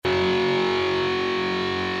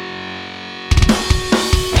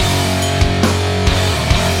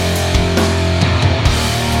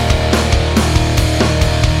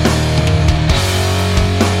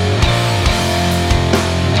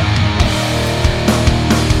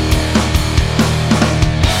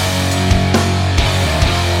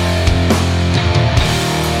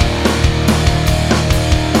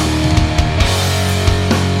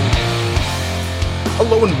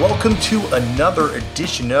welcome to another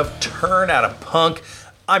edition of Turn Out a Punk.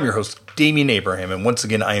 I'm your host, Damian Abraham, and once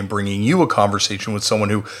again, I am bringing you a conversation with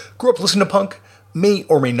someone who grew up listening to punk, may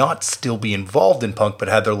or may not still be involved in punk, but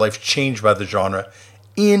had their life changed by the genre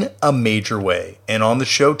in a major way. And on the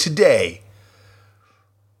show today,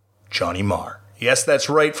 Johnny Marr. Yes, that's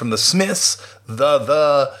right, from the Smiths,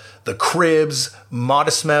 the Cribs,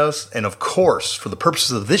 Modest Mouse, and of course, for the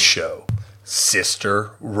purposes of this show,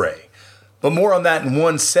 Sister Ray. But more on that in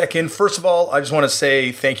 1 second. First of all, I just want to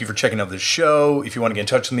say thank you for checking out this show. If you want to get in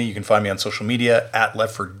touch with me, you can find me on social media at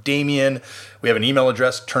LeftForDamian. We have an email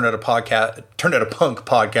address,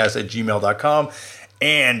 turnoutapunkpodcast@gmail.com.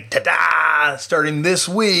 And ta-da! Starting this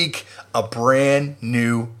week, a brand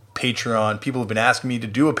new Patreon. People have been asking me to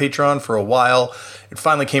do a Patreon for a while. It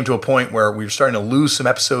finally came to a point where we were starting to lose some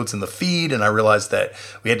episodes in the feed, and I realized that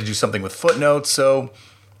we had to do something with footnotes. So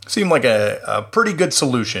seemed like a pretty good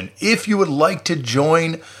solution. If you would like to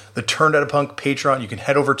join the Turned Out a Punk Patreon, you can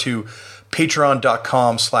head over to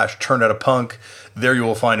patreon.com/turnedoutapunk. There you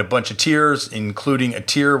will find a bunch of tiers, including a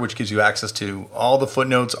tier which gives you access to all the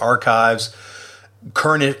footnotes, archives,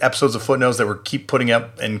 current episodes of footnotes that we keep putting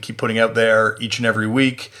out there each and every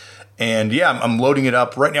week. And yeah, I'm loading it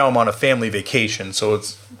up. Right now I'm on a family vacation, so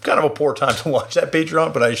it's kind of a poor time to watch that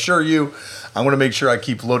Patreon, but I assure you, I'm going to make sure I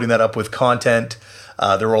keep loading that up with content.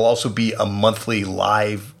 There will also be a monthly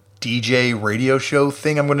live DJ radio show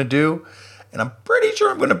thing I'm going to do. And I'm pretty sure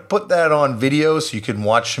I'm going to put that on video so you can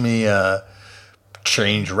watch me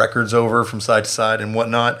change records over from side to side and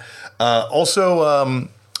whatnot. Also,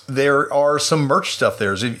 there are some merch stuff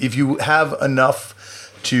there. So if you have enough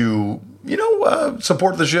to,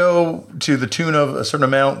 support the show to the tune of a certain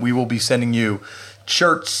amount, we will be sending you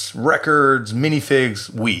shirts, records, minifigs.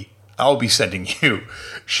 I'll be sending you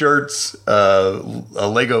shirts, a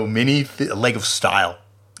Lego style.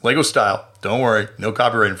 Don't worry, no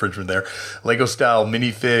copyright infringement there. Lego style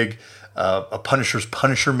minifig, a Punisher's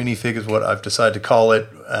Punisher minifig is what I've decided to call it.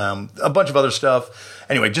 A bunch of other stuff.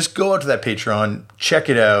 Anyway, just go out to that Patreon, check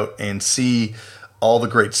it out, and see all the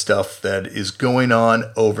great stuff that is going on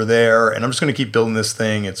over there. And I'm just going to keep building this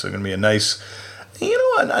thing. It's going to be a nice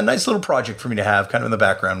little project for me to have kind of in the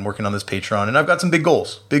background working on this Patreon. And I've got some big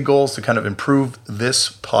goals to kind of improve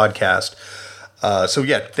this podcast. So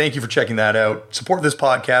yeah, thank you for checking that out. Support this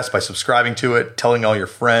podcast by subscribing to it, telling all your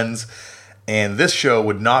friends. And this show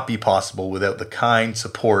would not be possible without the kind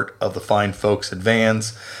support of the fine folks at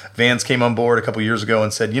Vans. Vans came on board a couple years ago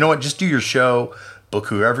and said, you know what, just do your show, book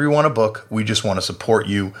whoever you want to book. We just want to support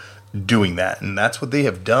you doing that. And that's what they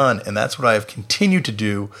have done. And that's what I have continued to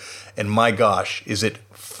do. And my gosh, is it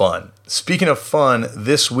fun. Speaking of fun,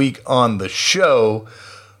 this week on the show,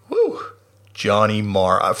 Johnny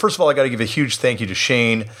Marr. First of all, I got to give a huge thank you to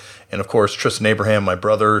Shane and, of course, Tristan Abraham, my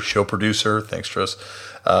brother, show producer. Thanks, Tris,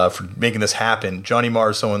 for making this happen. Johnny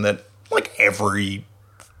Marr is someone that, like every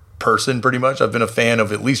person pretty much, I've been a fan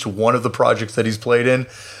of at least one of the projects that he's played in.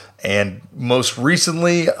 And most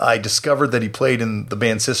recently, I discovered that he played in the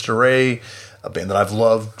band Sister Ray, a band that I've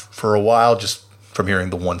loved for a while, just from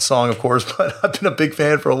hearing the one song, of course, but I've been a big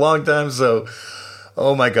fan for a long time. So,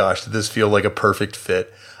 oh my gosh, did this feel like a perfect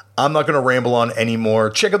fit. I'm not going to ramble on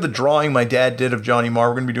anymore. Check out the drawing my dad did of Johnny Marr.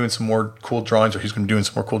 We're going to be doing some more cool drawings, or he's going to be doing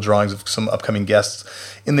some more cool drawings of some upcoming guests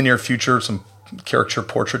in the near future, some caricature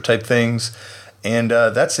portrait type things. And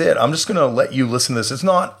that's it. I'm just going to let you listen to this. It's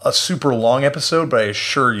not a super long episode, but I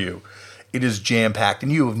assure you it is jam-packed,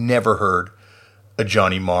 and you have never heard a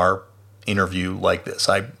Johnny Marr interview like this.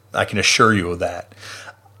 I can assure you of that.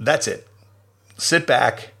 That's it. Sit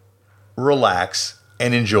back, relax,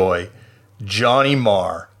 and enjoy Johnny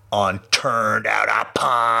Marr on Turned Out a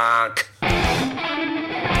Punk.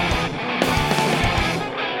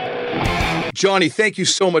 Johnny, thank you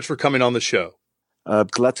so much for coming on the show.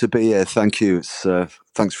 Glad to be here. Thank you.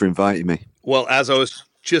 Thanks for inviting me. Well, as I was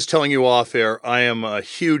just telling you off air, I am a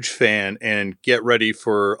huge fan, and get ready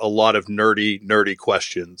for a lot of nerdy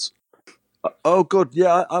questions. Oh, good.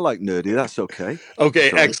 Yeah, I like nerdy. That's okay.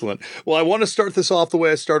 Okay, excellent. Well, I want to start this off the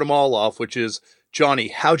way I start them all off, which is, Johnny,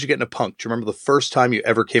 how'd you get into punk? Do you remember the first time you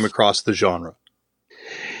ever came across the genre?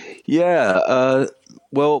 Yeah,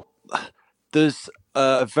 well, there's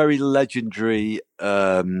a very legendary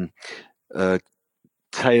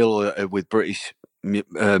tale with British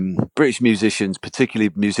musicians,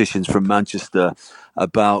 particularly musicians from Manchester,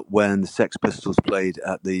 about when the Sex Pistols played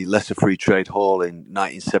at the Leicester Free Trade Hall in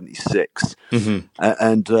 1976. Mm-hmm.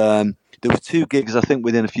 And there were two gigs, I think,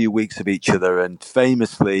 within a few weeks of each other. And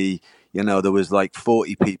famously, there was like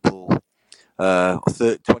 40 people,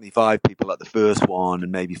 25 people at the first one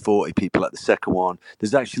and maybe 40 people at the second one.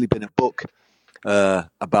 There's actually been a book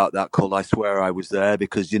about that called "I Swear I Was There,"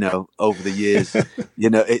 because over the years,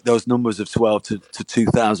 those numbers of 12 to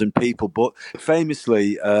 2,000 people. But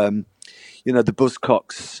famously, the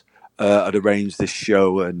Buzzcocks had arranged this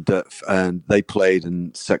show, and they played,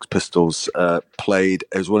 and Sex Pistols played.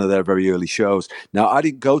 It was one of their very early shows. Now, I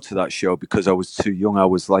didn't go to that show because I was too young. I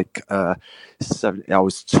was like 7. I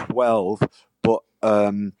was 12, but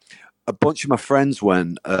a bunch of my friends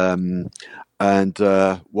went. And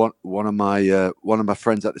one of my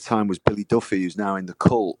friends at the time was Billy Duffy, who's now in the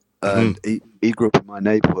Cult, and he grew up in my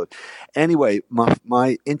neighborhood. Anyway,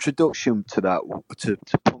 my introduction to that to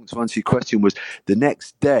punk, to answer your question, was the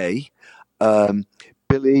next day.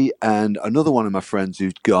 Billy and another one of my friends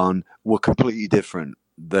who'd gone were completely different.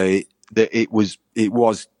 It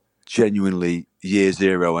was genuinely year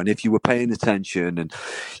zero, and if you were paying attention and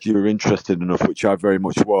you were interested enough, which I very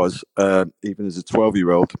much was, even as a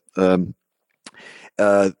 12-year-old.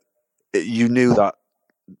 You knew that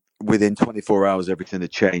within 24 hours everything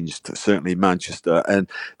had changed, certainly in Manchester, and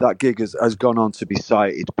that gig has gone on to be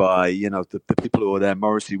cited by the people who were there.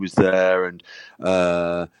 Morrissey was there, and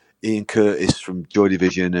Ian Curtis from Joy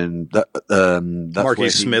Division, and that's Marky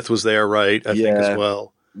Smith was there, right? I think as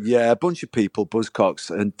well. Yeah, a bunch of people, Buzzcocks,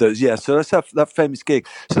 and so that's that famous gig.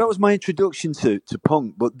 So that was my introduction to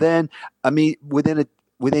punk. But then, I mean, within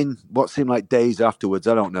what seemed like days afterwards,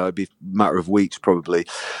 I don't know, it'd be a matter of weeks probably,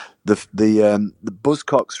 the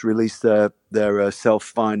Buzzcocks released their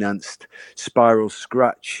self-financed Spiral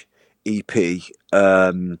Scratch EP,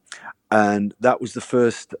 and that was the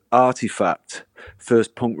first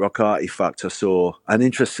punk rock artifact I saw. And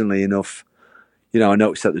interestingly enough, I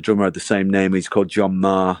noticed that the drummer had the same name. He's called John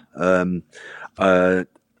Marr, and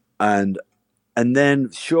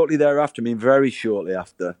then shortly thereafter, very shortly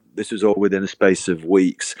after, this was all within a space of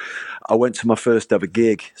weeks, I went to my first ever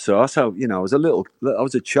gig. So that's how, I was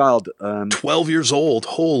a child. 12 years old,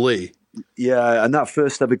 holy. Yeah, and that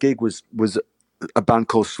first ever gig was a band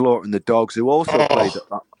called Slaughtering the Dogs, who also played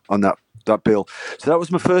on that bill. So that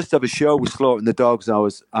was my first ever show with Slaughtering the Dogs. I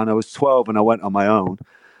was 12 and I went on my own.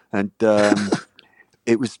 And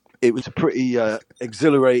it was a pretty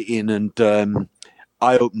exhilarating and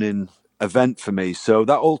eye-opening event for me. So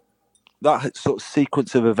that sort of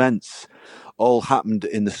sequence of events all happened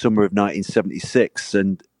in the summer of 1976,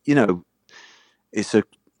 and it's a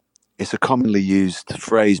commonly used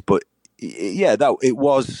phrase, but that it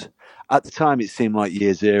was at the time. It seemed like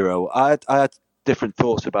year zero. I had different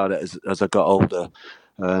thoughts about it as I got older,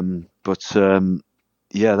 but that's how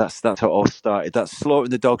it all started. That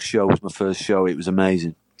Slaughtering the Dog show was my first show. It was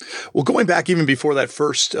amazing. Well, going back even before that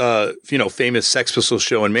first, famous Sex Pistols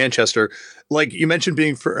show in Manchester, like you mentioned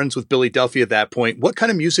being friends with Billy Duffy at that point, what kind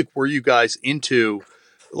of music were you guys into,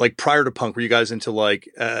 like prior to punk? Were you guys into was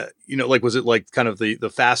it like kind of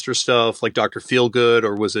the faster stuff, like Dr. Feelgood,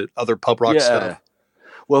 or was it other pub rock stuff?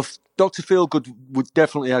 Well, Dr. Feelgood would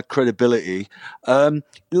definitely have credibility.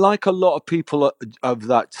 Like a lot of people of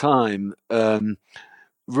that time,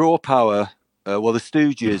 Raw Power, the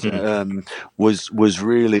Stooges was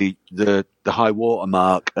really the high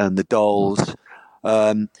watermark, and the Dolls.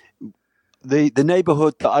 The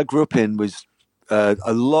neighborhood that I grew up in was there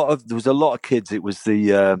was a lot of kids. It was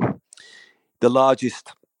the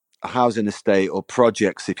largest housing estate or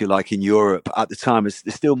projects, if you like, in Europe at the time.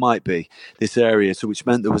 There still might be this area, so which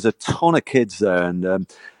meant there was a ton of kids there, and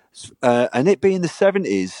it being the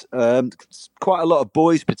 70s, quite a lot of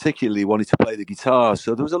boys particularly wanted to play the guitar,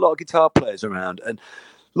 so there was a lot of guitar players around. And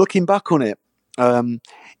looking back on it,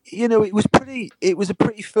 it was a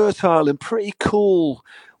pretty fertile and pretty cool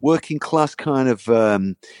working class kind of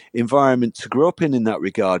environment to grow up in that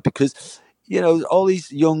regard, because all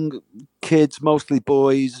these young kids, mostly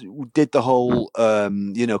boys, did the whole,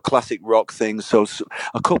 classic rock thing. So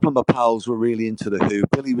a couple of my pals were really into The Who.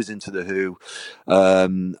 Billy was into The Who.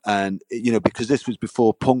 And, because this was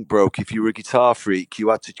before punk broke, if you were a guitar freak, you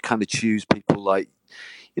had to kind of choose people like,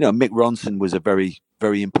 Mick Ronson was a very,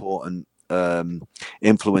 very important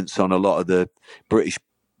influence on a lot of the British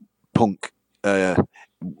punk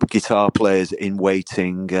guitar players in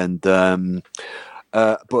waiting. And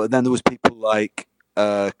but then there was people like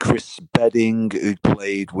Chris Bedding, who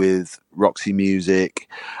played with Roxy Music,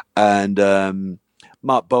 and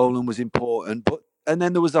Mark Bolan was important. And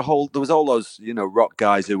then there was all those rock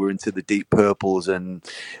guys who were into the Deep Purples and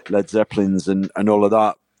Led Zeppelins and all of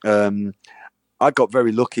that. I got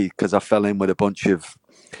very lucky because I fell in with a bunch of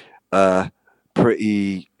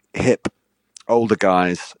pretty hip older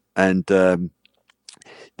guys, and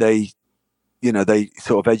they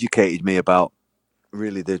sort of educated me about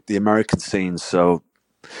really the American scene. So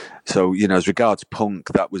as regards punk,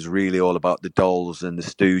 that was really all about the Dolls and the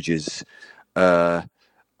Stooges, I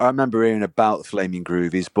remember hearing about the Flaming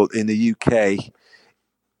Groovies, but in the UK,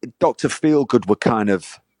 Doctor Feelgood were kind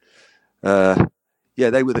of, uh, yeah,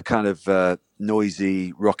 they were the kind of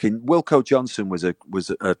noisy rocking. Wilco Johnson was a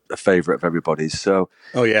favourite of everybody's. So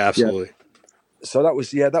Oh yeah, yeah, absolutely. so that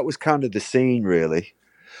was kind of the scene really.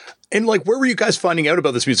 And like, where were you guys finding out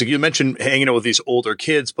about this music? You mentioned hanging out with these older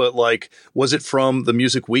kids, but like, was it from the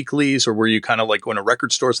music weeklies, or were you kind of like going to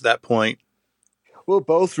record stores at that point? Well,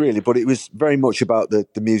 both really, but it was very much about the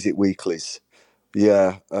music weeklies.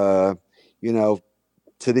 Yeah, you know,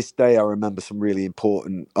 to this day, I remember some really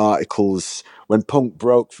important articles when punk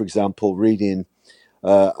broke. For example, reading,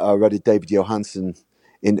 I read a David Johansen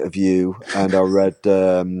interview, and I read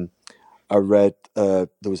there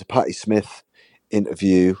was a Patti Smith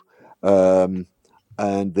interview, um,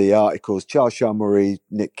 and the articles Charles Shaw Murray,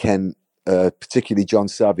 Nick Kent, particularly John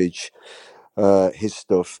Savage, his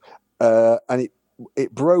stuff, and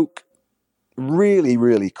it broke really,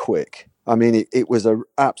 really quick. I mean, it was an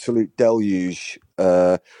absolute deluge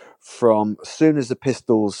from as soon as the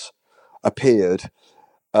Pistols appeared.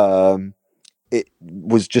 Um, it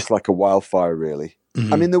was just like a wildfire, really. I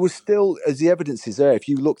Mm-hmm. mean, there was still, as the evidence is there, if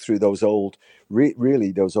you look through those old,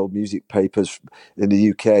 really those old music papers in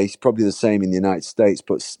the UK, it's probably the same in the United States,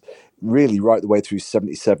 but really right the way through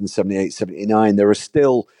 77, 78, 79, there are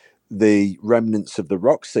still the remnants of the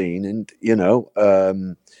rock scene. And,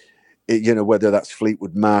 whether that's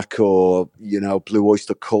Fleetwood Mac or Blue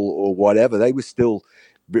Oyster Cult or whatever, they were still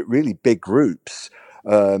really big groups.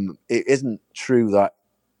 It isn't true that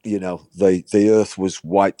the Earth was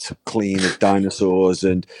wiped clean of dinosaurs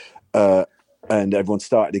uh, and everyone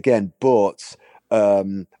started again. But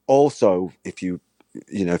also, if you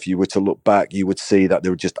were to look back, you would see that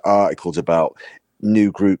there were just articles about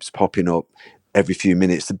new groups popping up every few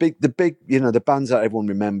minutes. The bands that everyone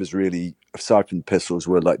remembers really, aside from the Pistols,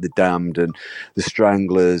 were like the Damned and the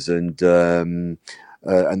Stranglers and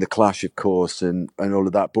the Clash, of course, and all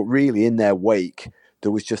of that. But really, in their wake,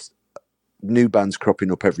 there was just new bands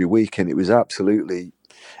cropping up every week, and it was absolutely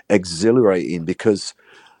exhilarating because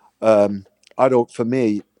for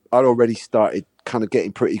me, I'd already started kind of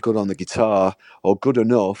getting pretty good on the guitar, or good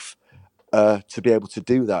enough to be able to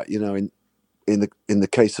do that. In the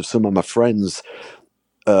case of some of my friends,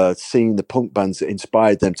 seeing the punk bands that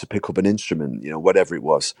inspired them to pick up an instrument, whatever it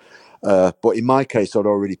was. But in my case, I'd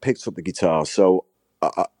already picked up the guitar, so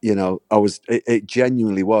I was. It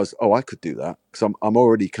genuinely was. Oh, I could do that because I'm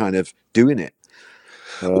already kind of doing it.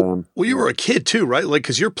 Well, you Yeah, were a kid too, right? Like,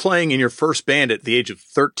 because you're playing in your first band at the age of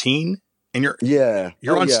 13, and yeah.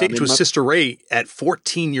 you're Oh, on yeah. I stage mean, with Sister Ray at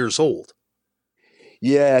 14 years old.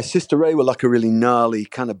 yeah. Sister Ray were like a really gnarly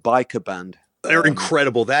kind of biker band. They're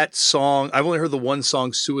incredible. That song, I've only heard the one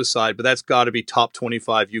song, Suicide, but that's got to be top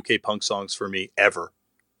 25 UK punk songs for me ever.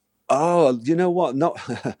 Oh, you know what? Not.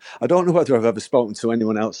 I don't know whether I've ever spoken to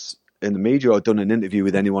anyone else in the media or done an interview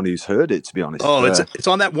with anyone who's heard it. To be honest. Oh, it's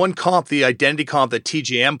on that one comp, the Identity comp that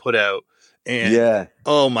TGM put out, and Yeah.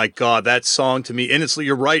 oh my god, that song to me, and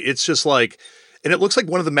you're right, it's just like, and it looks like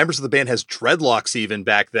one of the members of the band has dreadlocks even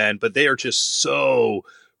back then, but they are just so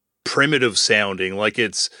primitive sounding, like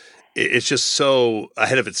it's just so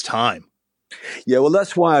ahead of its time. Yeah, well,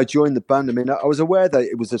 that's why I joined the band. I mean, I was aware that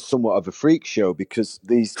it was somewhat of a freak show because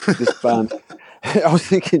this band. I was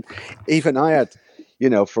thinking, even I had,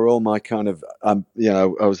 for all my kind of, I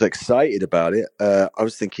was excited about it. I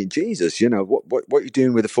was thinking, Jesus, what are you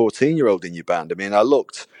doing with a 14-year-old in your band? I mean, I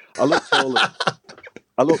looked all,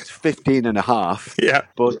 I looked 15 and a half, Yeah.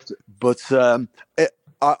 but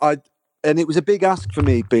I and it was a big ask for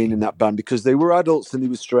me being in that band because they were adults and they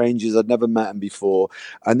were strangers. I'd never met them before,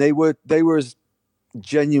 and they were as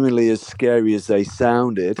genuinely as scary as they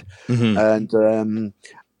sounded, Mm-hmm.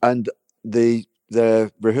 and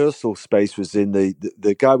the rehearsal space was in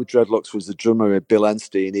the guy with dreadlocks was the drummer Bill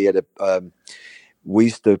Enstein. He had we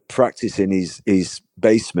used to practice in his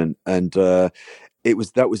basement, and that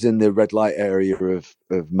was in the red light area of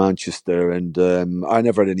Manchester, and I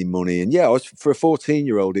never had any money, and yeah, for a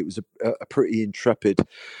 14-year-old, it was a pretty intrepid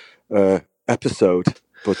episode,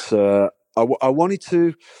 but I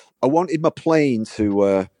wanted my playing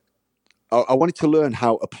to. I wanted to learn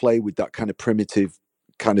how to play with that kind of primitive,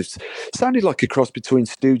 kind of sounded like a cross between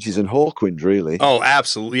Stooges and Hawkwind, really. Oh,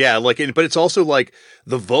 absolutely. Yeah. Like, but it's also like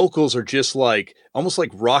the vocals are just like almost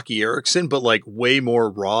like Rocky Erickson, but like way more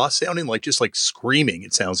raw sounding, like just like screaming.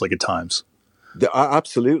 It sounds like at times.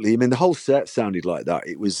 Absolutely. I mean, the whole set sounded like that.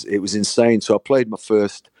 It was insane. So I played my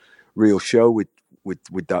first real show with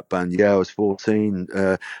that band. Yeah, I was 14,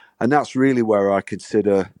 and that's really where I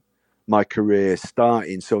consider my career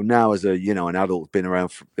starting. So now, as an adult, been around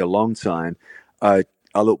for a long time.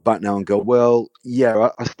 I look back now and go, well, yeah,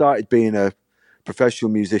 I started being a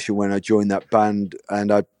professional musician when I joined that band,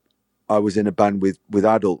 and I was in a band with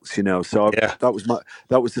adults, you know. So Yeah. that was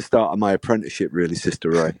the start of my apprenticeship, really, Sister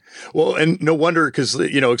Ray. Well, and no wonder, because,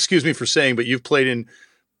 excuse me for saying, but you've played in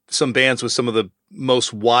some bands with some of the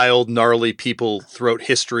most wild, gnarly people throughout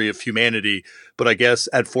history of humanity. But I guess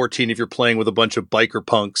at 14, if you're playing with a bunch of biker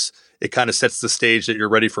punks, it kind of sets the stage that you're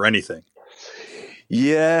ready for anything.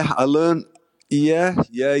 Yeah, I learned. Yeah.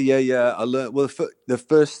 I learned. Well, the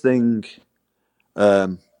first thing,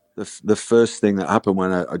 the first thing that happened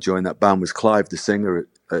when I joined that band was Clive, the singer.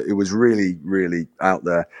 It was really, really out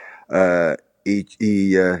there. He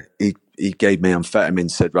gave me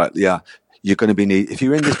amphetamine. Said, right, yeah, you're going to be if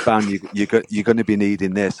you're in this band, you're going to be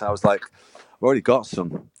needing this. I was like, I've already got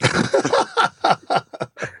some.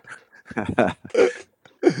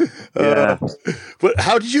 Yeah. But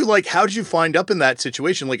how did you find up in that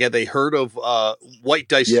situation? Like, had they heard of White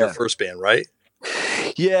Dice, your first band, right?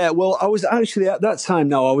 Yeah, well, I was actually at that time.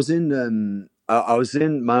 Now I was in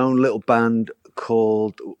my own little band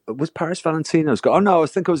called, was Paris Valentino's. Oh no, I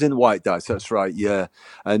think I was in White Dice. That's right. Yeah,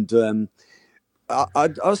 and I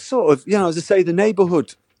was sort of, as I say, the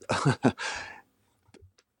neighbourhood.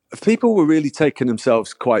 People were really taking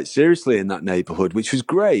themselves quite seriously in that neighbourhood, which was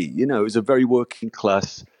great. It was a very working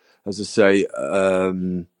class, as I say,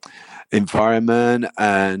 environment,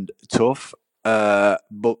 and tough.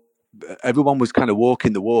 But everyone was kind of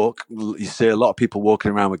walking the walk. You see a lot of people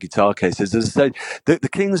walking around with guitar cases. As I say, the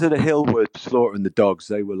Kings of the Hill were slaughtering the dogs.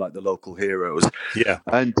 They were like the local heroes. Yeah.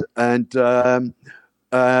 And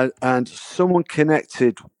someone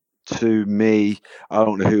connected to me. I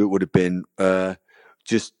don't know who it would have been.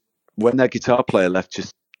 Just when their guitar player left,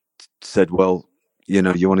 just said, well, you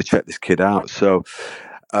want to check this kid out. So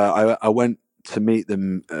I went to meet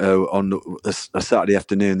them on a Saturday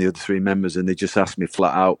afternoon, the other three members, and they just asked me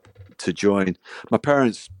flat out to join. My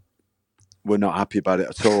parents were not happy about it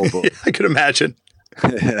at all. But yeah, I could imagine.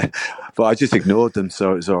 But I just ignored them,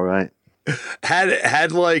 so it was all right. Had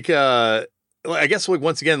I guess, like,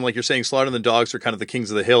 once again, like you're saying, Slaughter and the Dogs are kind of the Kings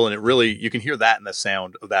of the Hill, and it really, you can hear that in the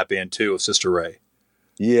sound of that band too, of Sister Ray.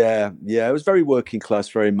 Yeah, it was very working class,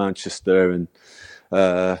 very Manchester, and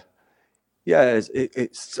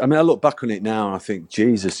it's. I mean, I look back on it now and I think,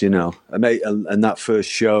 Jesus, and that first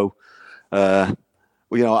show. I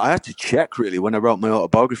had to check really when I wrote my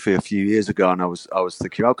autobiography a few years ago, and I was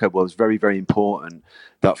thinking, okay, well, it's very, very important,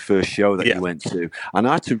 that first show that you went to, and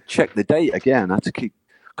I had to check the date again. I had to keep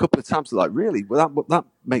a couple of times, like, really, well, that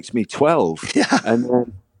makes me 12. Yeah. And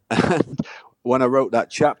then when I wrote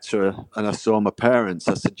that chapter and I saw my parents,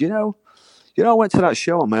 I said, I went to that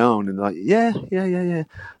show on my own, and like, yeah.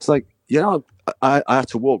 It's like, I had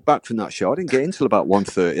to walk back from that show. I didn't get in until about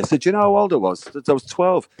 1:30. I said, how old I was? I was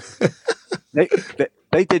 12.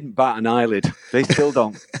 They didn't bat an eyelid. They still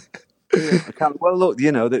don't. Well, look,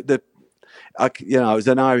 it was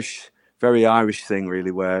an very Irish thing,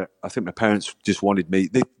 really, where I think my parents just wanted me.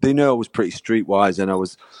 They knew I was pretty streetwise, and I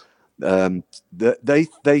was. I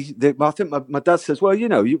think my dad says, well, we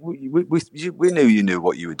knew you knew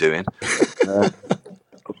what you were doing.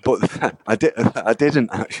 But I didn't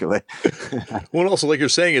actually. Well, also, like you're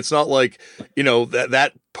saying, it's not like,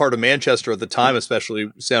 that part of Manchester at the time,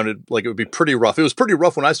 especially, sounded like it would be pretty rough. It was pretty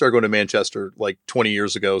rough when I started going to Manchester like 20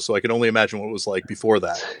 years ago. So I can only imagine what it was like before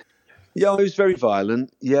that. Yeah, it was very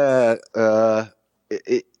violent. Yeah,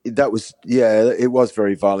 it was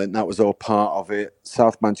very violent. That was all part of it.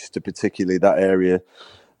 South Manchester, particularly that area,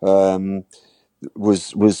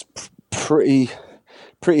 was pretty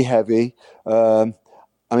heavy.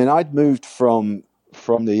 I mean, I'd moved from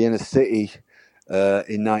the inner city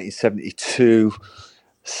in 1972,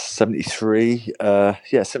 73.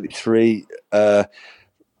 73.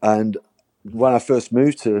 And when I first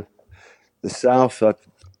moved to the south,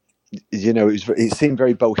 it seemed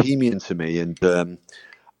very bohemian to me, and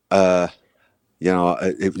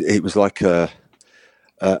it was like a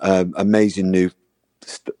amazing new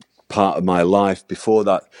part of my life. Before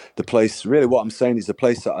that, the place, really, what I'm saying is the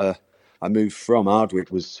place that I moved from, Ardwick,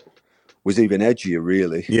 was even edgier,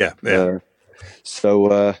 really. Yeah.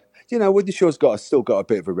 So Withenshaw still got a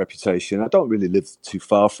bit of a reputation. I don't really live too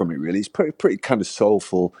far from it, really. It's pretty kind of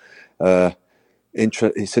soulful.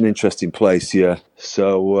 It's an interesting place, yeah.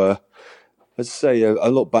 So as I say, I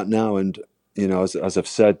look back now, and as I've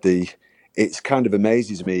said, it's kind of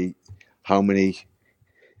amazes me how many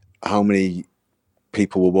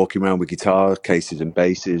people were walking around with guitar cases and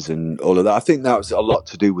basses and all of that. I think that was a lot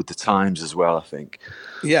to do with the times as well, I think.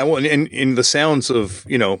 Yeah, well, and in the sounds of,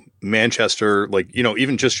 Manchester, like,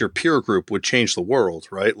 even just your peer group would change the world,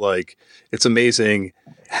 right? Like, it's amazing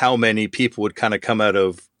how many people would kind of come out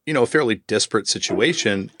of, a fairly disparate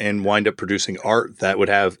situation and wind up producing art that would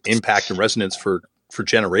have impact and resonance for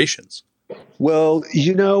generations. Well,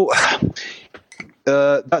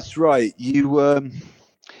 that's right.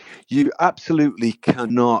 You absolutely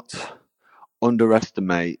cannot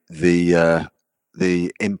underestimate the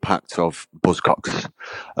impact of Buzzcocks.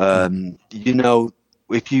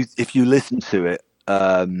 If you listen to it,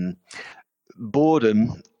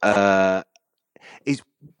 Boredom is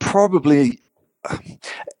probably,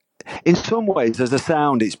 in some ways, as a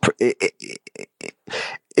sound, it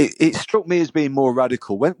struck me as being more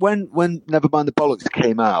radical when Nevermind the Bollocks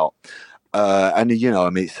came out. And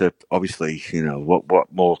it's obviously,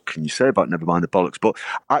 what more can you say about Nevermind the Bollocks? But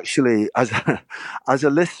actually, as a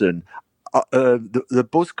listen, the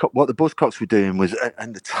Buzzcock, what the Buzzcocks were doing was,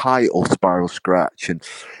 and the title Spiral Scratch, and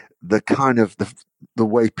the kind of the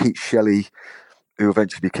way Pete Shelley, who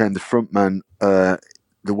eventually became the frontman,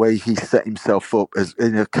 the way he set himself up as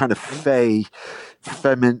in a kind of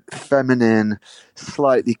feminine,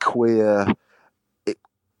 slightly queer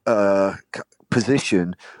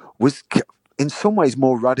position, was in some ways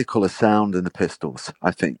more radical a sound than the Pistols,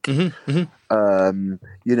 I think. Mm-hmm,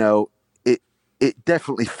 mm-hmm. It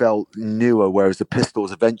definitely felt newer, whereas the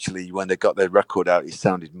Pistols eventually, when they got their record out, it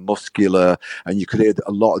sounded muscular, and you could hear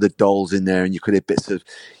a lot of the Dolls in there, and you could hear bits of,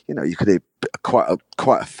 you could hear quite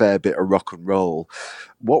a fair bit of rock and roll.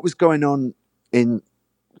 What was going on in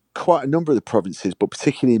quite a number of the provinces, but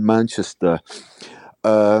particularly in Manchester,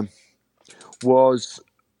 was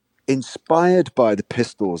inspired by the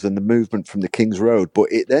Pistols and the movement from the King's Road,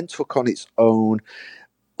 but it then took on its own,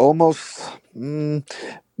 almost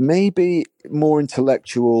maybe more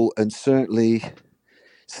intellectual and certainly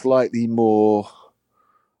slightly more,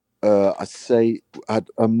 I'd say, had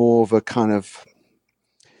a more of a kind of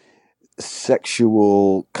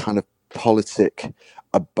sexual kind of politic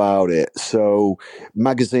about it. So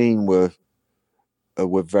magazine were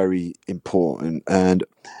very important, and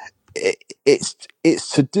it's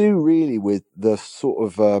to do really with the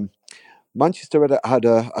sort of Manchester had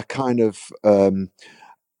a kind of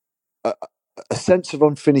a sense of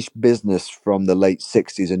unfinished business from the late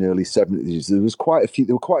 60s and early 70s. There were quite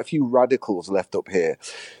a few radicals left up here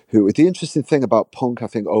who, the interesting thing about punk, I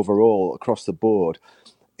think, overall across the board,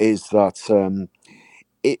 is that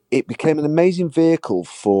it became an amazing vehicle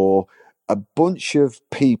for a bunch of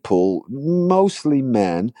people, mostly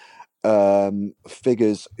men,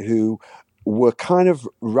 figures who were kind of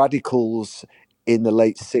radicals in the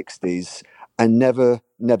late 60s and never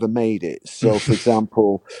made it. So, for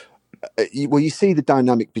example, you see the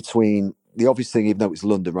dynamic between the obvious thing, even though it's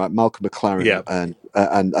London, right? Malcolm McLaren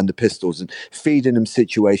and the Pistols, and feeding them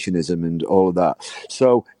situationism and all of that.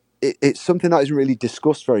 So it's something that isn't really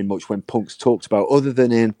discussed very much when punk's talked about, other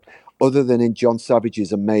than in John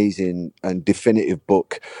Savage's amazing and definitive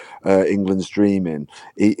book, England's Dreaming.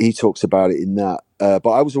 He talks about it in that. But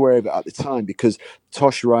I was aware of it at the time because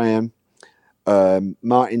Tosh Ryan,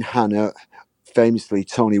 Martin Hannett, famously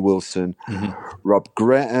Tony Wilson, Rob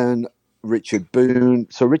Gretton, Richard Boone.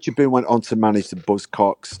 So Richard Boone went on to manage the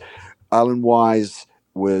Buzzcocks. Alan Wise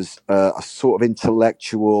was a sort of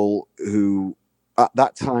intellectual who, at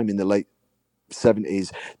that time in the late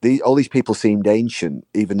 70s, all these people seemed ancient,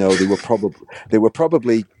 even though they were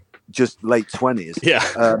probably just late 20s.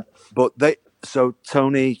 Yeah. But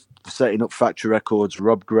Tony setting up Factory Records,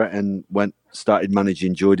 Rob Gretton started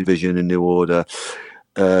managing Joy Division and New Order,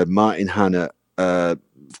 Martin Hannett, of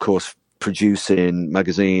course, producing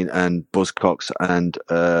Magazine and Buzzcocks and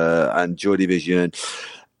Joy Division.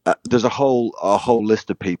 There's a whole list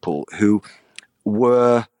of people who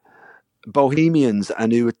were bohemians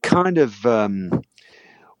and who had kind of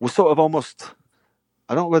were sort of almost,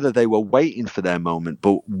 I don't know whether they were waiting for their moment,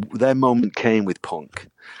 but their moment came with punk,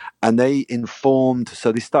 and they informed.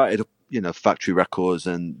 So they started, Factory Records,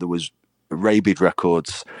 and there was Rabid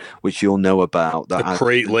Records, which you'll know about. That the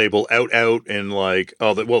Crate label, out, and like,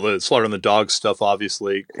 the Slaughter and the Dog stuff,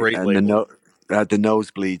 obviously, great and label. The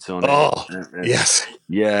nosebleeds on it. Oh, yes.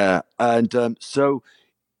 Yeah. And so,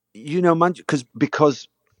 because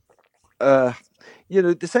the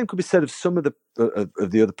same could be said of some of the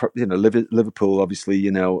other, Liverpool, obviously,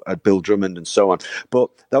 had Bill Drummond and so on, but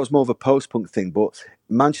that was more of a post-punk thing. But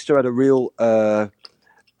Manchester had a real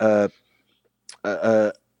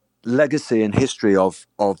legacy and history of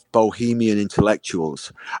bohemian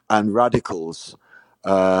intellectuals and radicals,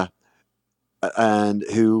 and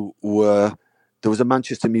who were there was a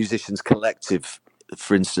Manchester Musicians Collective,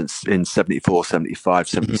 for instance, in 74, 75,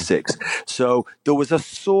 76. So there was a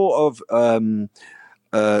sort of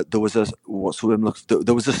there was a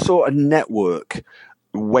there was a sort of network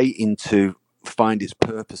waiting to find its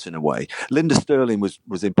purpose in a way. Linda Sterling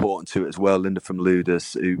was important to it as well. Linda from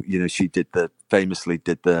Ludus, who she famously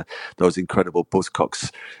did those incredible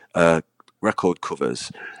Buzzcocks record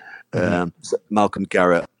covers. Malcolm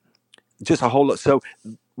Garrett, just a whole lot. So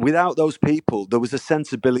without those people, there was a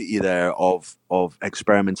sensibility there of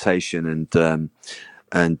experimentation and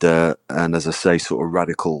as I say, sort of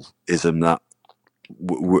radicalism that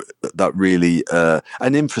really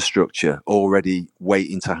an infrastructure already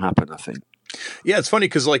waiting to happen, I think. Yeah, it's funny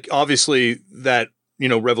because, like, obviously that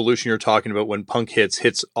revolution you're talking about when punk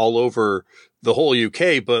hits all over the whole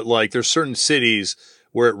UK, but like there's certain cities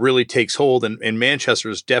where it really takes hold, and Manchester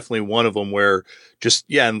is definitely one of them where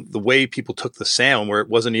and the way people took the sound, where it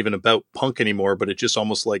wasn't even about punk anymore, but it just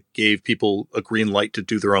almost like gave people a green light to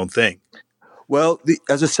do their own thing. Well,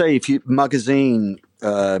 as I say, if you Magazine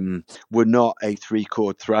were not a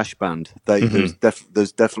 3-chord thrash band, there's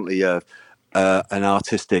definitely an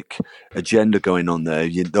artistic agenda going on there.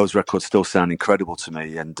 Those records still sound incredible to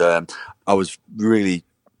me, and I was really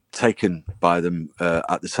taken by them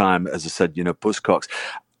at the time. As I said, Buzzcocks.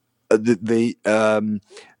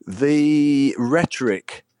 The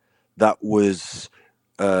rhetoric that was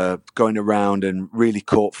going around and really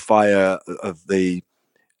caught fire of the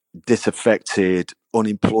disaffected,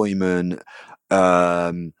 unemployment,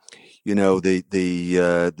 the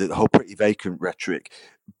whole pretty vacant rhetoric.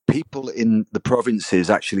 People in the provinces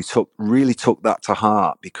actually took that to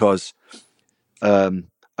heart because, and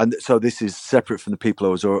so this is separate from the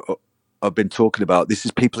people I've been talking about. This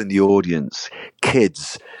is people in the audience,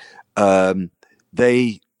 kids. That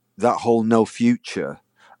whole no future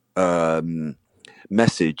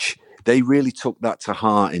message, they really took that to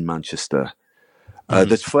heart in Manchester.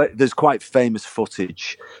 There's quite famous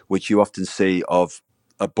footage, which you often see, of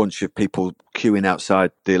a bunch of people queuing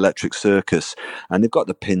outside the Electric Circus, and they've got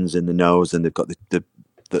the pins in the nose, and they've got the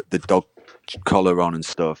dog collar on and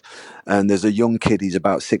stuff. And there's a young kid, he's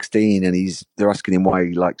about 16, and they're asking him why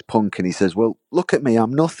he likes punk, and he says, "Well, look at me,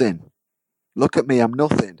 I'm nothing. Look at me, I'm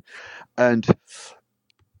nothing." And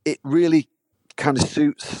it really kind of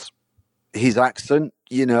suits his accent,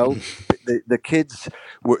 The kids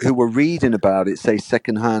who were reading about it, say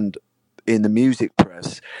secondhand in the music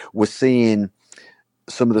press, were seeing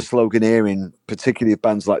some of the sloganeering, particularly of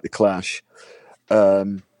bands like The Clash,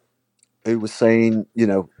 who were saying,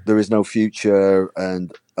 there is no future,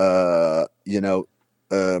 and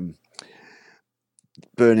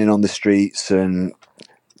burning on the streets and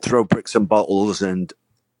throw bricks and bottles, and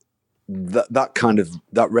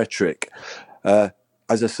that rhetoric.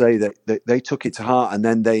 As I say, they took it to heart, and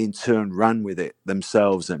then they in turn ran with it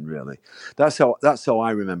themselves. And really, that's how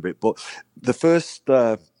I remember it. But the first,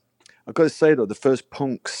 I've got to say though, the first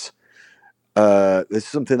punks. There's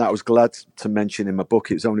something that I was glad to mention in my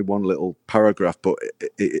book. It was only one little paragraph, but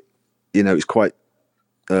it was quite.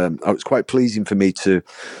 It was quite pleasing for me to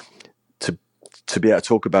be able to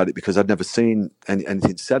talk about it, because I'd never seen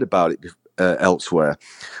anything said about it elsewhere.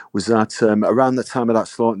 Was that around the time of that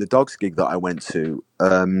Slaughtering the Dogs gig that I went to,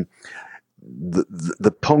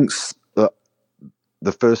 the punks,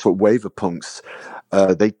 the first sort of wave of punks,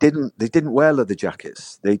 they didn't wear leather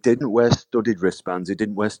jackets, they didn't wear studded wristbands, they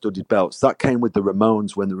didn't wear studded belts. That came with the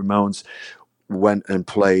Ramones when the Ramones went and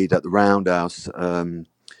played at the Roundhouse.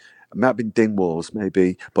 It might have been Dingwalls,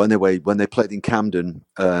 maybe, but anyway, when they played in Camden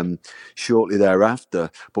shortly thereafter.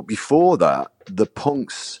 But before that, the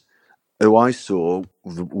punks who I saw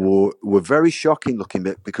were very shocking looking,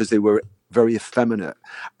 because they were very effeminate.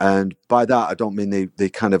 And by that, I don't mean they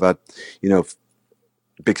kind of had,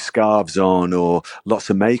 big scarves on or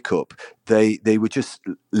lots of makeup. They were just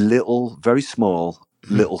little, very small,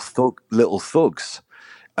 little thugs.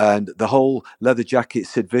 And the whole leather jacket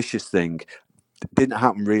Sid Vicious thing didn't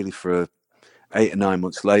happen really for 8 or 9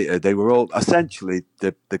 months later. They were all essentially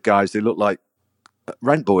the guys. They looked like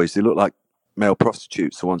rent boys. They looked like male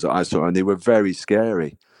prostitutes, the ones that I saw, and they were very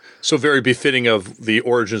scary. So very befitting of the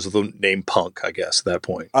origins of the name punk, I guess, at that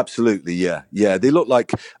point. Absolutely, yeah. They look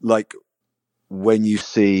like when you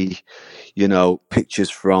see, pictures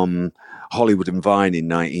from Hollywood and Vine in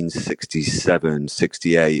 1967,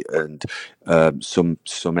 68, and some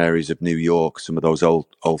areas of New York, some of those old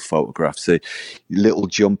photographs. The little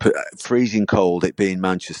jumper, freezing cold, it being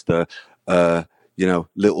Manchester.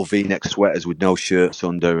 Little V-neck sweaters with no shirts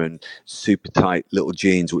under, and super tight little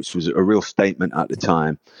jeans, which was a real statement at the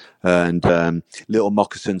time, and little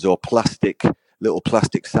moccasins or little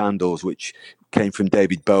plastic sandals, which came from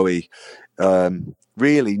David Bowie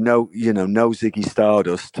really no Ziggy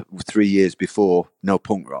Stardust 3 years before, no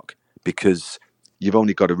punk rock, because you've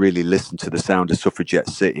only got to really listen to the sound of Suffragette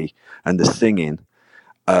City and the singing,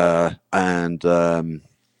 and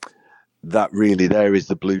that really there is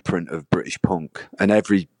the blueprint of British punk. And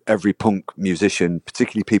every punk musician,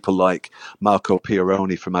 particularly people like Marco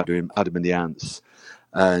Pieroni from Adam and the Ants,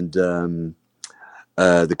 and the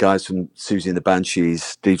guys from Susie and the Banshees,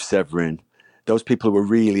 Steve Severin, those people who were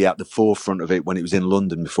really at the forefront of it when it was in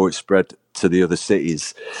London before it spread to the other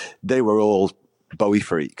cities, they were all Bowie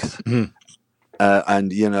freaks. Mm-hmm.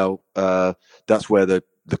 And that's where the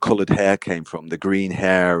coloured hair came from, the green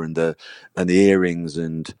hair and the earrings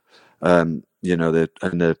and the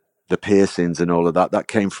piercings and all of that. That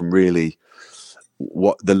came from really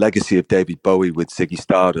what the legacy of David Bowie with Ziggy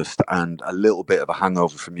Stardust and a little bit of a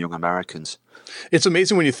hangover from Young Americans. It's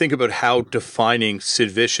amazing when you think about how defining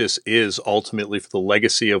Sid Vicious is ultimately for the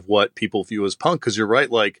legacy of what people view as punk. Because you're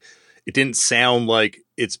right, like it didn't sound like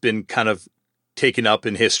it's been kind of taken up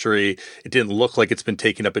in history. It didn't look like it's been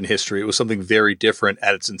taken up in history. It was something very different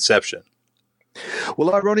at its inception.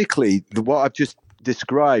 Well, ironically, what I've just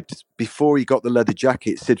described, before he got the leather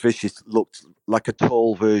jacket, Sid Vicious looked like a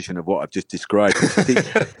tall version of what I've just described.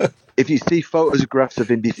 If you see photographs of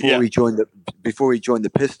him before he joined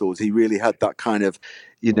the Pistols, he really had that kind of,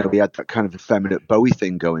 he had that kind of effeminate Bowie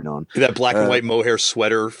thing going on. That black and white mohair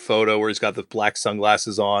sweater photo where he's got the black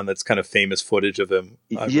sunglasses on. That's kind of famous footage of him.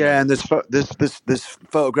 And there's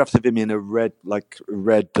photographs of him in a red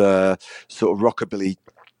sort of rockabilly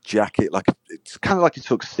jacket, like it's kind of like a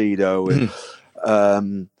tuxedo.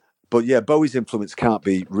 And, but yeah, Bowie's influence can't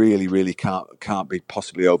be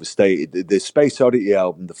possibly overstated. The Space Oddity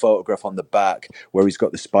album, the photograph on the back where he's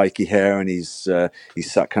got the spiky hair and he's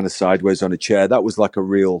sat kind of sideways on a chair, that was like a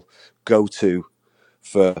real go-to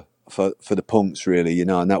for the punks, really,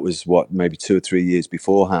 and that was maybe 2 or 3 years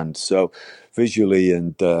beforehand. So visually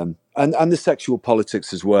and the sexual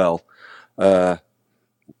politics as well.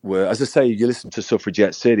 Where, as I say, you listen to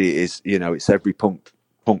Suffragette City, it's every punk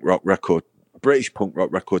rock record, British punk rock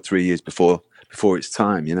record 3 years before its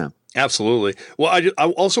time, Absolutely. Well, I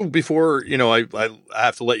also, before, I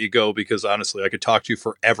have to let you go because honestly, I could talk to you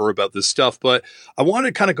forever about this stuff, but I want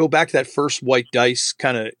to kind of go back to that first White Dice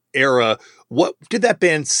kind of era. What did that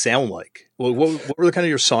band sound like? Well, what were the kind of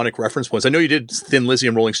your sonic reference points? I know you did Thin Lizzy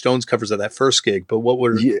and Rolling Stones covers at that first gig, but what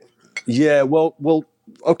were... Yeah. Well,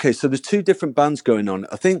 okay, so there's two different bands going on.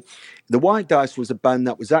 I think the White Dice was a band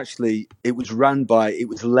that was actually, it was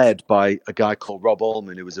led by a guy called Rob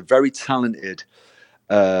Allman, who was a very talented,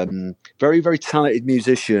 very, very talented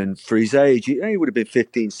musician for his age. He would have been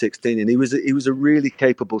 15, 16, and he was a really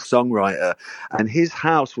capable songwriter. And his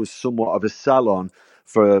house was somewhat of a salon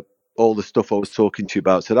for all the stuff I was talking to you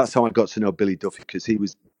about. So that's how I got to know Billy Duffy, because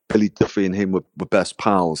Billy Duffy and him were best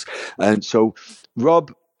pals. And so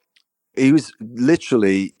Rob... he was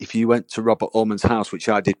literally, if you went to Robert Allman's house, which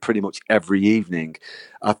I did pretty much every evening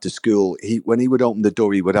after school, when he would open the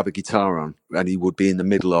door, he would have a guitar on and he would be in the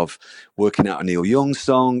middle of working out a Neil Young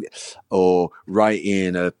song or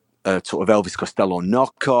writing a sort of Elvis Costello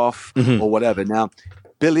knockoff or whatever. Now,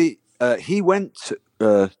 Billy, he went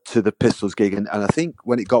to the Pistols gig and I think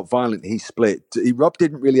when it got violent, he split. Rob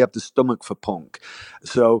didn't really have the stomach for punk.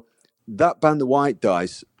 So that band, the White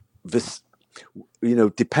Dice,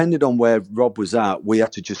 depending on where Rob was at, we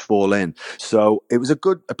had to just fall in. So it was a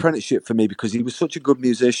good apprenticeship for me because he was such a good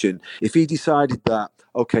musician. If he decided that,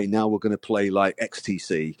 okay, now we're going to play like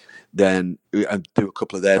XTC, then and do a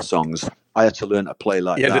couple of their songs, I had to learn to play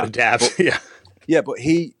like that. Yeah, to adapt. But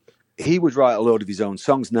he would write a load of his own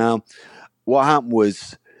songs. Now, what happened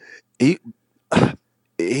was he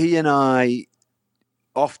and I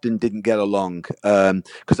often didn't get along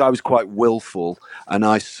because I was quite willful and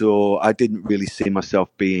I didn't really see myself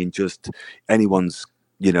being just anyone's,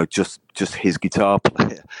 just his guitar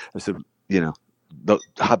player. So, the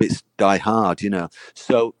habits die hard,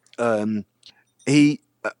 So I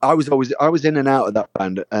was in and out of that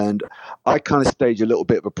band, and I kind of staged a little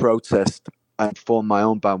bit of a protest and formed my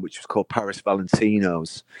own band, which was called Paris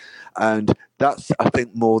Valentinos. And that's, I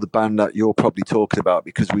think, more the band that you're probably talking about,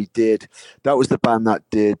 because that was the band that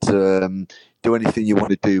did Do Anything You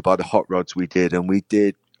Want to Do by the Hot Rods we did. And we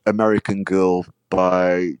did American Girl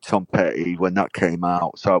by Tom Petty when that came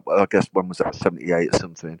out. So I guess when was that, 78 or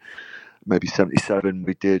something? Maybe 77.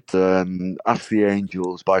 We did Ask the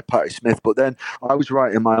Angels by Patti Smith. But then I was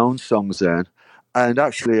writing my own songs then. And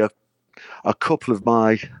actually a couple of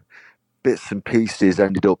my bits and pieces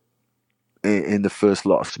ended up in the first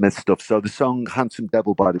lot of Smith stuff. So the song "Handsome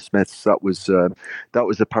Devil" by the Smiths, that was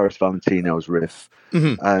the Paris Valentinos riff.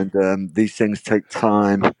 And these things take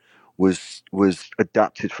time was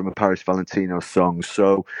adapted from a Paris Valentino song.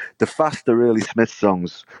 So the faster early Smith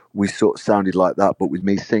songs, we sort of sounded like that, but with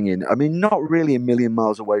me singing. I mean, not really a million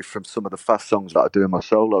miles away from some of the fast songs that I do in my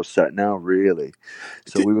solo set now, really.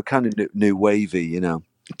 So we were kind of new wavy, you know.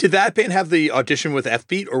 Did that band have the audition with F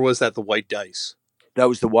Beat, or was that the White Dice? That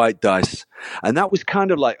was the White Dice, and that was kind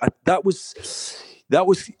of like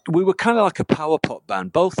we were kind of like a power pop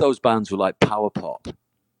band. Both those bands were like power pop.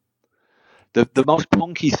 The most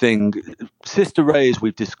punky thing, Sister Ray, as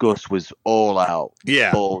we've discussed, was all out,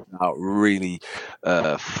 balled out, really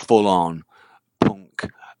full on punk.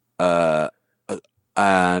 But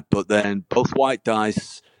then both White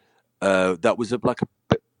Dice, that was like a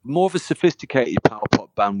bit more of a sophisticated power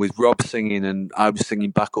pop band with Rob singing and I was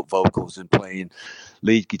singing backup vocals and playing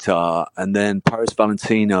lead guitar. And then Paris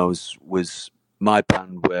Valentino's was my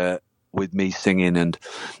band with me singing and.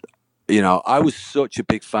 You know, I was such a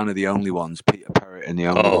big fan of the Only Ones, Peter Perrett and the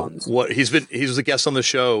Only Ones. What he was a guest on the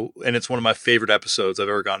show, and it's one of my favorite episodes I've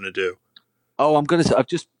ever gotten to do. Oh, I'm gonna say I've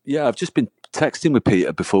just been texting with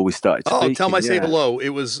Peter before we started speaking. Tell him I say hello. It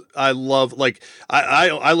was I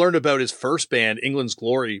learned about his first band, England's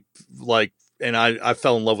Glory, and I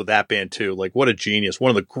fell in love with that band too. Like, what a genius! One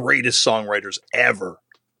of the greatest songwriters ever.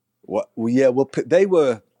 They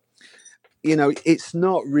were. You know, it's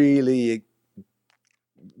not really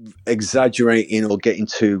exaggerating or getting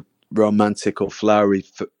too romantic or flowery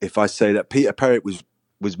if I say that Peter Perrett was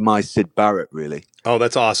my Syd Barrett, really. Oh,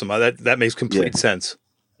 that's awesome. That makes complete sense.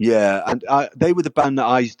 Yeah, and they were the band that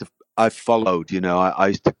I followed. You know, I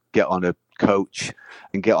used to get on a coach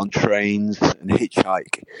and get on trains and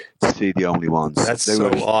hitchhike to see the Only Ones. That's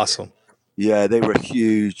awesome. Yeah, they were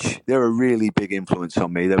huge. They were a really big influence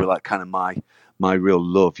on me. They were like kind of my real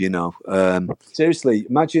love, you know. Seriously,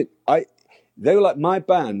 imagine they were like my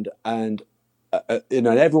band, and you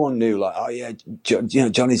know, and everyone knew, like, oh yeah,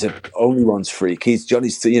 Johnny's a Only Ones freak. He's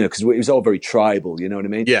Johnny's, you know, because it was all very tribal. You know what I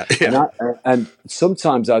mean? Yeah. And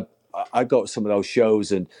sometimes I got some of those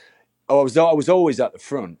shows, and I was always at the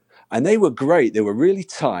front, and they were great. They were really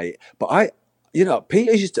tight, but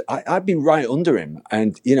Peter I'd be right under him,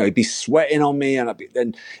 and you know, he'd be sweating on me, and I'd be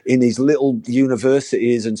then in these little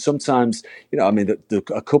universities, and sometimes, you know, I mean,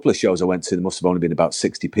 a couple of shows I went to, there must have only been about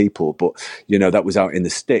 60 people, but you know, that was out in the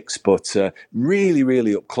sticks, but really,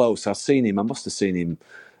 really up close. I must have seen him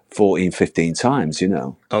 14, 15 times, you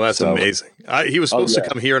know. Oh, that's amazing. He was supposed to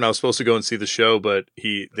come here, and I was supposed to go and see the show, but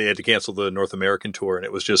they had to cancel the North American tour, and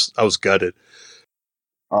it was just, I was gutted.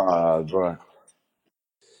 Right.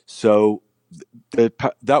 So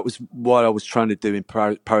that was what I was trying to do in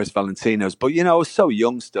Paris Valentino's, but you know, I was so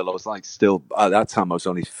young still. I was like, still at that time I was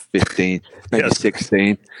only 15, maybe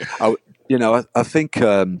 16. I think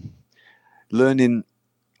learning,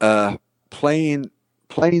 playing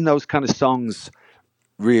those kind of songs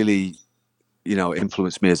really, you know,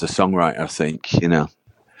 influenced me as a songwriter, I think, you know.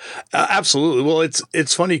 Absolutely. Well,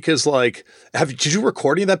 it's funny because, like, did you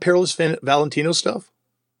record any of that Paris Valentino stuff?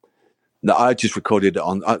 No, I just recorded it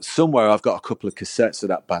on somewhere. I've got a couple of cassettes of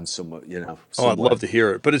that band somewhere, you know. Somewhere. Oh, I'd love to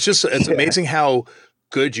hear it. But it's amazing how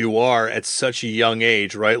good you are at such a young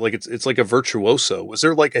age, right? Like it's like a virtuoso. Was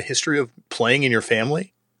there like a history of playing in your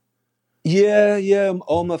family? Yeah.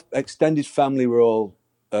 All my extended family were all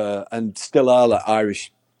and still are like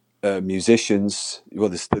Irish musicians. Well,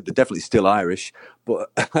 they're definitely still Irish,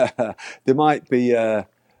 but there might be,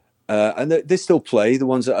 and they still play, the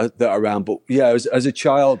ones that are around. But yeah, as a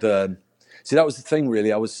child. See, that was the thing,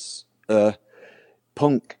 really. I was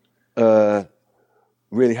punk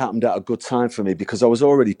really happened at a good time for me because I was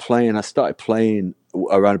already playing. I started playing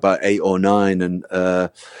around about 8 or 9, and I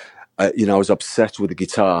was obsessed with the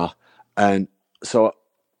guitar. And so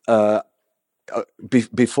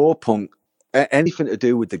before punk, anything to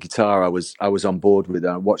do with the guitar, I was on board with.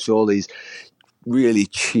 I watched all these really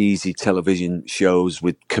cheesy television shows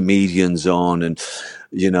with comedians on, and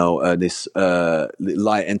this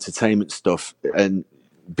light entertainment stuff, and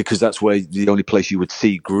because that's where the only place you would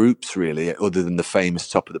see groups really, other than the famous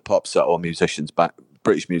Top of the Pops that all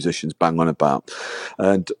British musicians bang on about.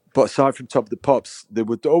 But aside from Top of the Pops, there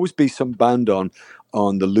would always be some band on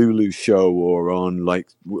the Lulu show or on like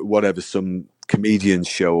whatever, some comedian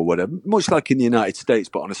show or whatever, much like in the United States,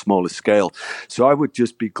 but on a smaller scale. So I would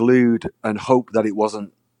just be glued and hope that it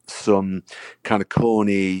wasn't some kind of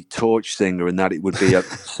corny torch singer, and that it would be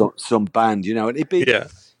some band, and it'd be,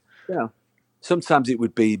 sometimes it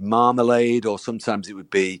would be Marmalade, or sometimes it would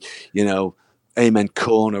be, Amen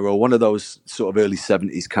Corner, or one of those sort of early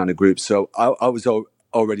 70s kind of groups. So I was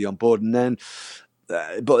already on board. And then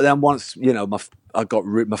but then once my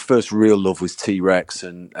first real love was T-Rex,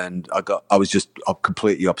 and I was just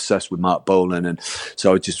completely obsessed with Mark Bolan, and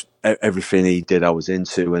so everything he did I was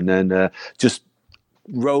into, and then just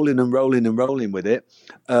rolling and rolling and rolling with it.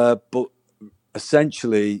 But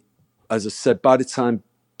essentially, as I said, by the time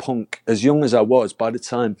punk, as young as I was, by the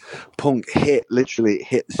time punk literally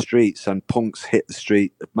hit the streets, and punks hit the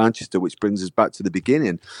street of Manchester, which brings us back to the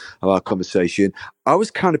beginning of our conversation, I was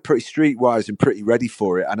kind of pretty streetwise and pretty ready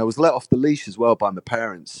for it. And I was let off the leash as well by my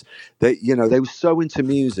parents. They were so into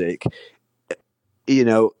music,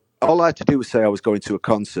 all I had to do was say I was going to a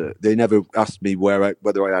concert. They never asked me whether I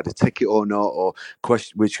had a ticket or not, or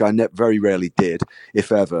which I very rarely did,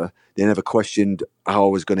 if ever. They never questioned how I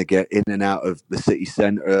was going to get in and out of the city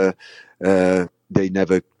centre. They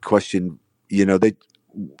never questioned,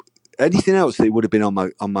 anything else they would have been on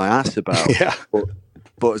my ass about. Yeah.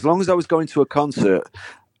 But as long as I was going to a concert,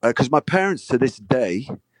 because my parents to this day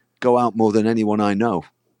go out more than anyone I know.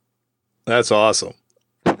 That's awesome.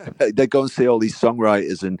 They go and see all these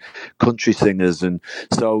songwriters and country singers, and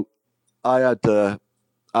so I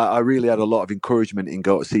really had a lot of encouragement in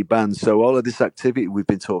going to see bands. So all of this activity we've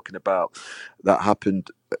been talking about that happened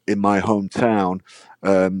in my hometown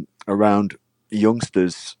around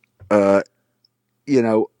youngsters, was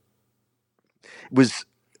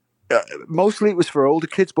mostly it was for older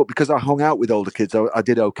kids, but because I hung out with older kids, I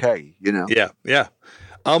did okay. Yeah.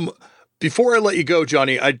 Before I let you go,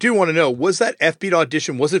 Johnny, I do want to know, was that F-Beat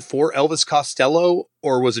audition, was it for Elvis Costello,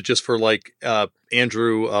 or was it just for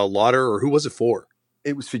Andrew Lauder, or who was it for?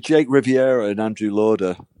 It was for Jake Riviera and Andrew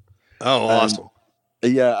Lauder. Oh, awesome.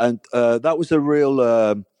 And that was a real,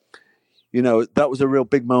 that was a real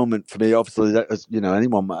big moment for me. Obviously,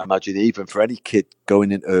 anyone might imagine, even for any kid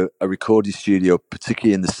going into a recording studio,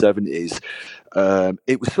 particularly in the 70s,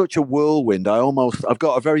 it was such a whirlwind. I've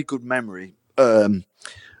got a very good memory,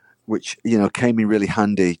 which, came in really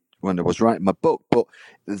handy when I was writing my book. But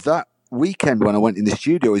that weekend when I went in the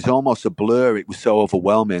studio is almost a blur. It was so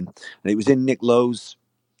overwhelming. And it was in Nick Lowe's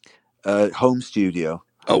home studio.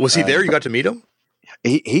 Oh, was he there? You got to meet him?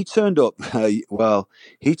 He turned up.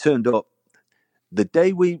 He turned up the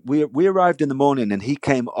day we arrived in the morning, and he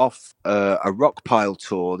came off a rock pile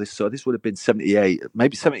tour. This would have been 78,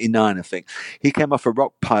 maybe 79, I think. He came off a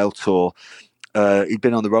rock pile tour. He'd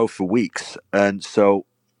been on the road for weeks. And so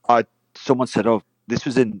someone said, oh, this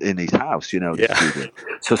was in his house, the studio.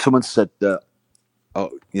 So someone said,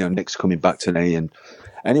 Nick's coming back today. And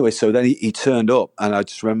anyway, so then he turned up, and I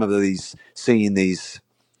just remember seeing these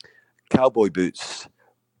cowboy boots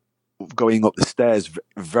going up the stairs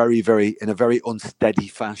very, very, in a very unsteady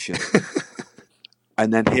fashion.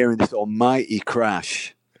 And then hearing this almighty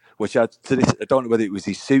crash, which I don't know whether it was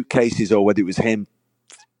his suitcases or whether it was him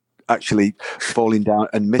actually falling down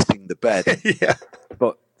and missing the bed. Yeah.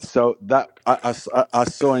 But so that I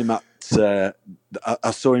saw him I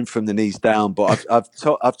saw him from the knees down, but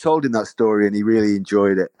I've told him that story, and he really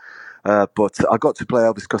enjoyed it. But I got to play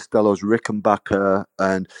Elvis Costello's Rickenbacker,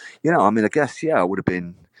 and I guess I would have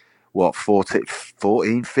been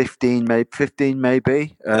 14, 15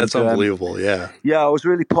 maybe. And, that's unbelievable. Yeah, I was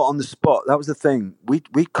really put on the spot. That was the thing.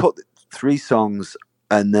 We cut 3 songs.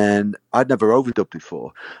 And then I'd never overdubbed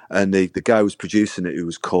before. And the guy who was producing it, who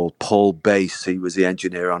was called Paul Bass, he was the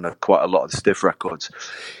engineer on quite a lot of the Stiff records.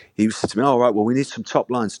 He said to me, all right, well, we need some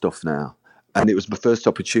top line stuff now. And it was my first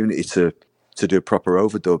opportunity to do a proper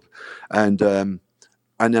overdub. And then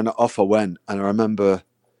off I went. And I remember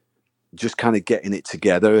just kind of getting it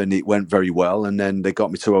together, and it went very well. And then they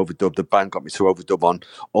got me to overdub. The band got me to overdub on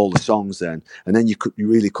all the songs then. And then you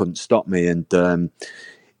really couldn't stop me. And,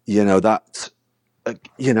 that...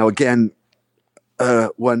 again,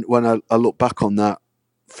 when I look back on that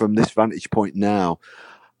from this vantage point now,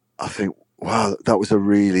 I think, wow, that was a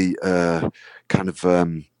really it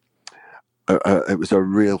was a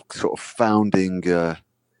real sort of founding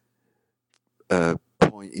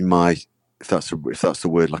point in my, if that's the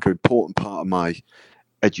word, like an important part of my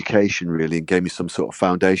education, really, and gave me some sort of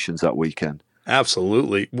foundations that weekend.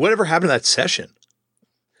 Absolutely. Whatever happened to that session?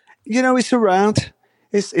 It's around.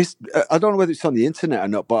 It's. I don't know whether it's on the internet or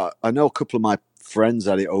not, but I know a couple of my friends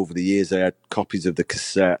had it over the years. They had copies of the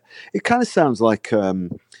cassette. It kind of sounds like, I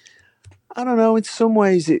don't know. In some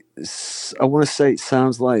ways, I want to say it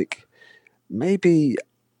sounds like maybe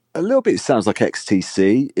a little bit. It sounds like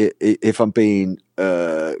XTC. If I'm being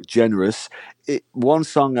generous, one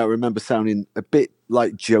song I remember sounding a bit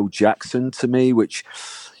like Joe Jackson to me, which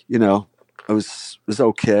was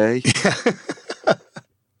okay.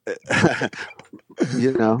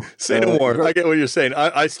 Say no more. I get what you're saying.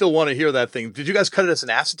 I still want to hear that thing. Did you guys cut it as an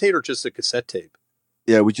acetate or just a cassette tape?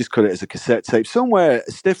 we just cut it as a cassette tape. Somewhere,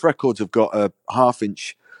 Stiff Records have got a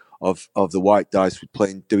half-inch of the White Dice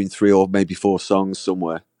doing 3 or maybe 4 songs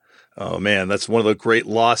somewhere. Oh man, that's one of the great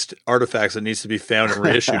lost artifacts that needs to be found and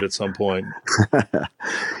reissued at some point.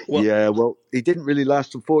 Well, he didn't really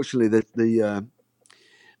last. Unfortunately,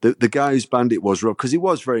 the guy whose band it was, Rob, because it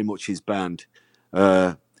was very much his band,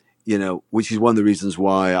 which is one of the reasons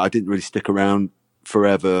why I didn't really stick around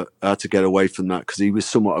forever. I had to get away from that because he was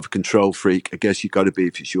somewhat of a control freak. I guess you got to be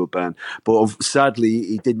if it's your band. But sadly,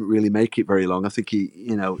 he didn't really make it very long. I think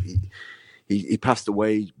he passed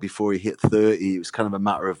away before he hit 30. It was kind of a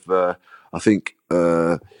matter of,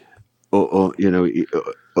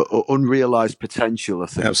 unrealized potential, I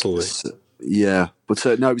think. Absolutely. So,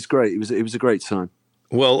 but no, it was great. It was a great time.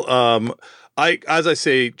 Well, as I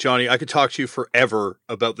say, Johnny, I could talk to you forever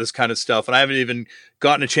about this kind of stuff, and I haven't even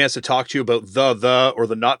gotten a chance to talk to you about the or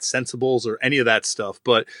the Not Sensibles or any of that stuff.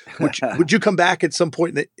 But would you come back at some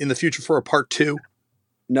point in the future for a part 2?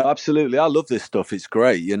 No, absolutely. I love this stuff. It's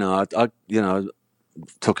great.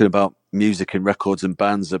 Talking about music and records and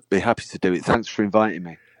bands, I'd be happy to do it. Thanks for inviting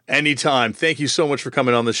me. Anytime. Thank you so much for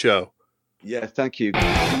coming on the show. Yeah, thank you.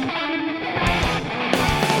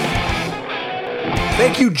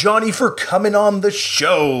 Thank you, Johnny, for coming on the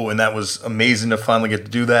show. And that was amazing to finally get to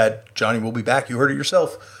do that. Johnny will be back. You heard it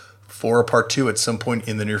yourself for a part 2 at some point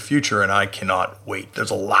in the near future. And I cannot wait. There's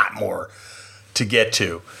a lot more to get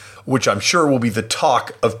to, which I'm sure will be the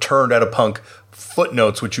talk of Turned Out of Punk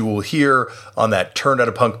footnotes, which you will hear on that Turned Out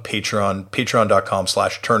of Punk Patreon,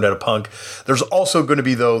 patreon.com/Turned Out of Punk. There's also going to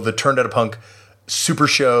be, though, the Turned Out of Punk super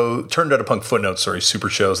shows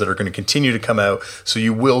that are going to continue to come out. So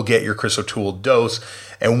you will get your Chris O'Toole dose.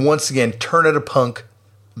 And once again, Turned Out of Punk,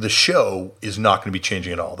 the show, is not going to be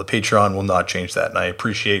changing at all. The Patreon will not change that. And I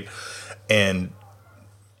appreciate and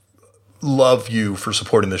love you for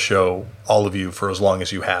supporting the show, all of you, for as long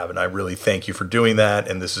as you have. And I really thank you for doing that.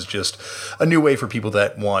 And this is just a new way for people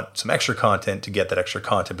that want some extra content to get that extra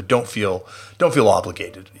content, but don't feel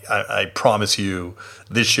obligated. I promise you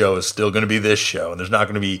this show is still going to be this show, and there's not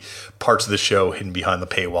going to be parts of the show hidden behind the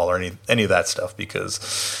paywall or any of that stuff, because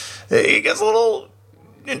it gets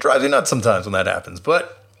it drives you nuts sometimes when that happens.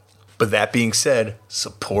 But that being said,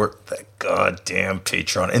 support that goddamn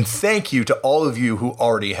Patreon. And thank you to all of you who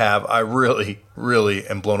already have. I really, really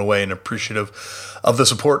am blown away and appreciative of the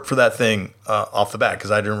support for that thing off the bat, because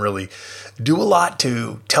I didn't really do a lot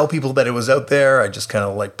to tell people that it was out there. I just kind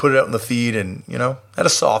of put it out in the feed and, had a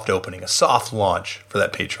soft opening, a soft launch for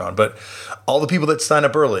that Patreon. But all the people that sign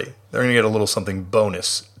up early, they're going to get a little something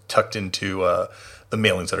bonus tucked into the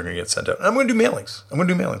mailings that are going to get sent out. And I'm going to do mailings.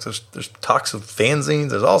 There's talks of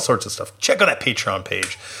fanzines. There's all sorts of stuff. Check out that Patreon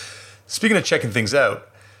page. Speaking of checking things out,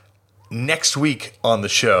 next week on the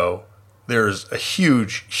show, there's a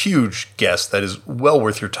huge, huge guest that is well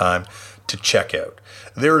worth your time to check out.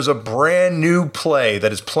 There is a brand new play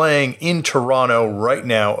that is playing in Toronto right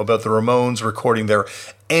now about the Ramones recording their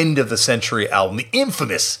End of the Century album, the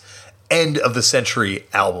infamous End of the Century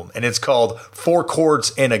album, and it's called 4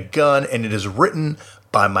 Chords and a Gun, and it is written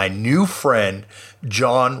by my new friend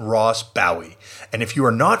John Ross Bowie. And if you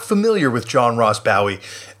are not familiar with John Ross Bowie,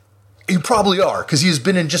 you probably are, because he has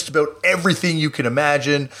been in just about everything you can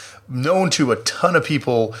imagine, known to a ton of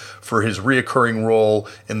people for his reoccurring role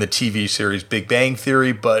in the TV series Big Bang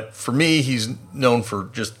Theory, but for me, he's known for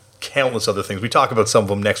just countless other things. We talk about some of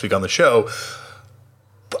them next week on the show.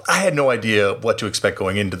 But I had no idea what to expect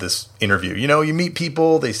going into this interview. You meet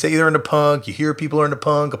people, they say they're into punk, you hear people are into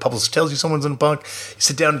punk, a publicist tells you someone's into punk, you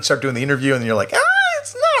sit down and start doing the interview, and then you're like,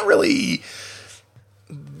 it's not really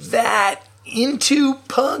that into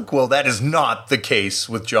punk. Well, that is not the case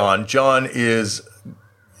with John. John is,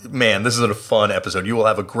 man, this is a fun episode. You will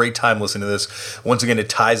have a great time listening to this. Once again, it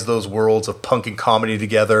ties those worlds of punk and comedy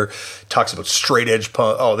together, talks about straight edge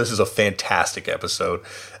punk. Oh, this is a fantastic episode.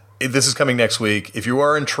 This is coming next week. If you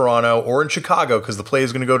are in Toronto or in Chicago, because the play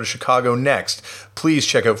is going to go to Chicago next, please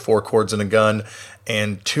check out 4 Chords and a Gun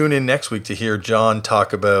and tune in next week to hear John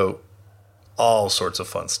talk about all sorts of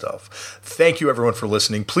fun stuff. Thank you, everyone, for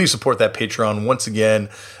listening. Please support that Patreon. Once again,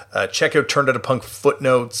 check out Turned Out of Punk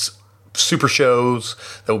footnotes, super shows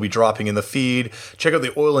that will be dropping in the feed. Check out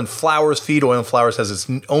the Oil and Flowers feed. Oil and Flowers has its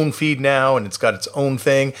own feed now, and it's got its own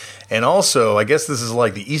thing. And also, I guess this is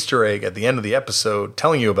like the Easter egg at the end of the episode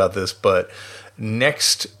telling you about this, but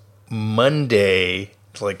next Monday,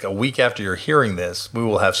 like a week after you're hearing this, we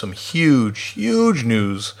will have some huge, huge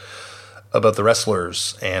news about the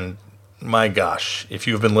wrestlers. And my gosh, if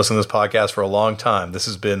you've been listening to this podcast for a long time, this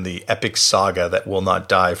has been the epic saga that will not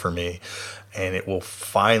die for me. And it will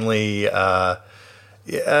finally,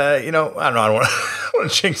 I don't know. I don't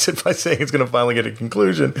want to jinx it by saying it's going to finally get a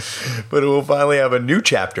conclusion, but it will finally have a new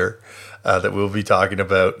chapter that we'll be talking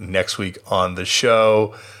about next week on the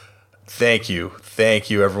show. Thank you,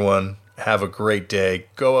 everyone. Have a great day.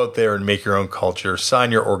 Go out there and make your own culture.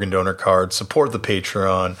 Sign your organ donor card. Support the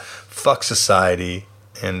Patreon. Fuck society.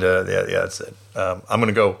 And that's it. I'm going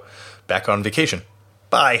to go back on vacation.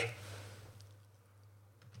 Bye.